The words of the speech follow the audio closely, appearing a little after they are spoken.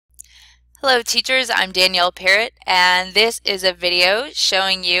Hello teachers, I'm Danielle Parrott, and this is a video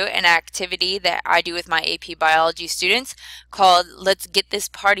showing you an activity that I do with my AP Biology students called Let's Get This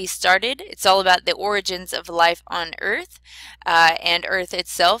Party Started. It's all about the origins of life on Earth and Earth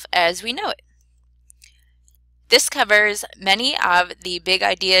itself as we know it. This covers many of the big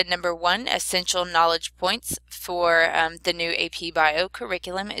idea number 1 essential knowledge points for the new AP Bio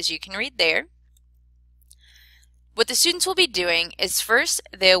curriculum, as you can read there. What the students will be doing is first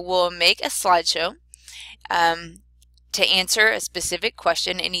they will make a slideshow to answer a specific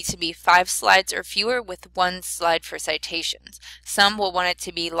question. It needs to be 5 slides or fewer with 1 slide for citations. Some will want it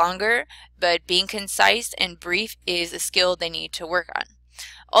to be longer, but being concise and brief is a skill they need to work on.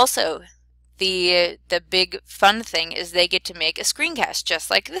 Also, the big fun thing is they get to make a screencast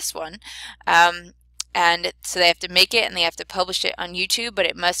just like this one. And so they have to make it and they have to publish it on YouTube, but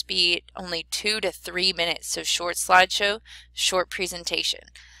it must be only 2 to 3 minutes. So short slideshow, short presentation.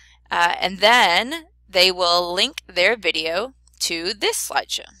 And then they will link their video to this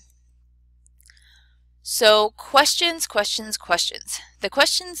slideshow. So questions. The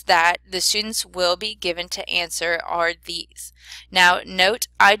questions that the students will be given to answer are these. Now note,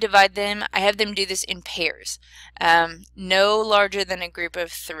 I have them do this in pairs, no larger than a group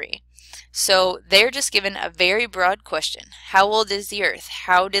of 3. So they're just given a very broad question. How old is the Earth?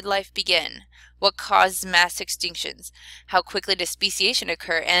 How did life begin? What caused mass extinctions? How quickly does speciation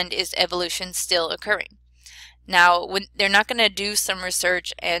occur? And is evolution still occurring? Now, they're not going to do some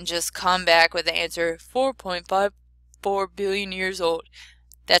research and just come back with the answer 4.54 billion years old.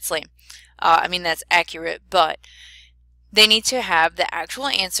 That's lame. I mean, that's accurate, but they need to have the actual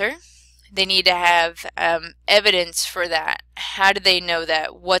answer. They need to have evidence for that. How do they know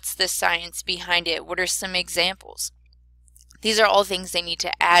that? What's the science behind it? What are some examples? These are all things they need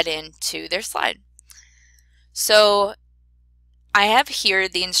to add in to their slide. So I have here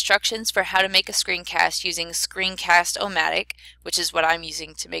the instructions for how to make a screencast using Screencast-O-Matic, which is what I'm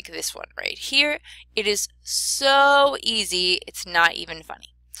using to make this one right here. It is so easy, it's not even funny.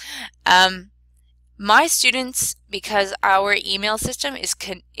 My students, because our email system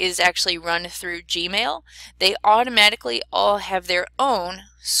is actually run through Gmail, they automatically all have their own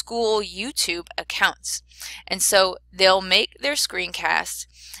school YouTube accounts. And so they'll make their screencast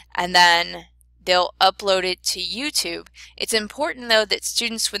and then they'll upload it to YouTube. It's important though that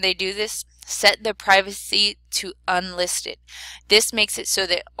students, when they do this, set the privacy to unlisted. This makes it so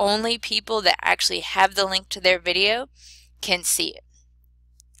that only people that actually have the link to their video can see it.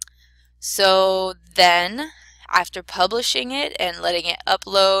 So then, after publishing it and letting it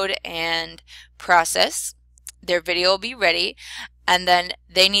upload and process, their video will be ready, and then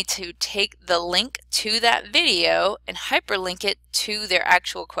they need to take the link to that video and hyperlink it to their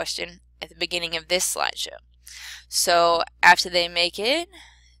actual question at the beginning of this slideshow. So after they make it,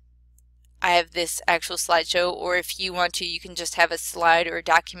 I have this actual slideshow, or if you want to, you can just have a slide or a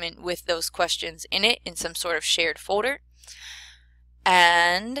document with those questions in it in some sort of shared folder.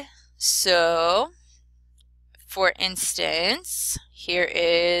 And so, for instance, here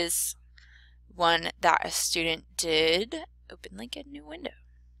is one that a student did. Open link in new window.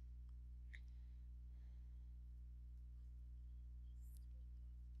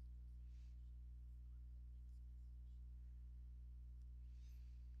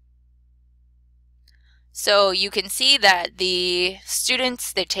 So you can see that the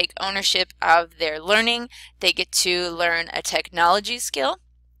students, they take ownership of their learning. They get to learn a technology skill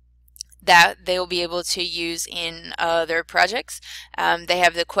that they will be able to use in their projects. They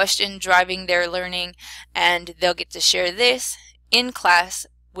have the question driving their learning, and they'll get to share this in class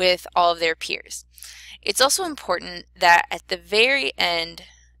with all of their peers. It's also important that at the very end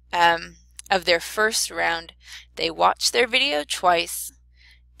of their first round, they watch their video twice.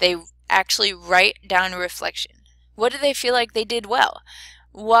 They actually write down a reflection. What do they feel like they did well?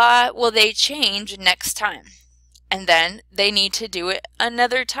 What will they change next time? And then they need to do it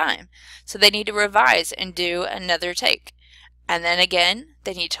another time. So they need to revise and do another take. And then again,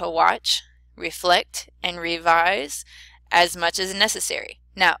 they need to watch, reflect, and revise as much as necessary.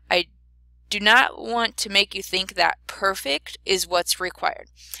 Now, I do not want to make you think that perfect is what's required.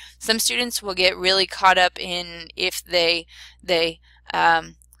 Some students will get really caught up in if they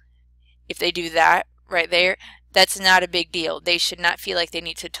do that right there. That's not a big deal. They should not feel like they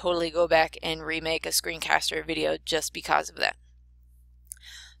need to totally go back and remake a screencast or a video just because of that.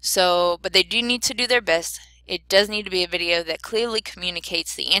 So, but they do need to do their best. It does need to be a video that clearly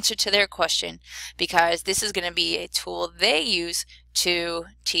communicates the answer to their question, because this is going to be a tool they use to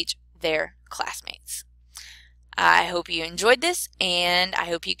teach their classmates. I hope you enjoyed this, and I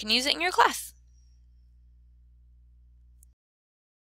hope you can use it in your class.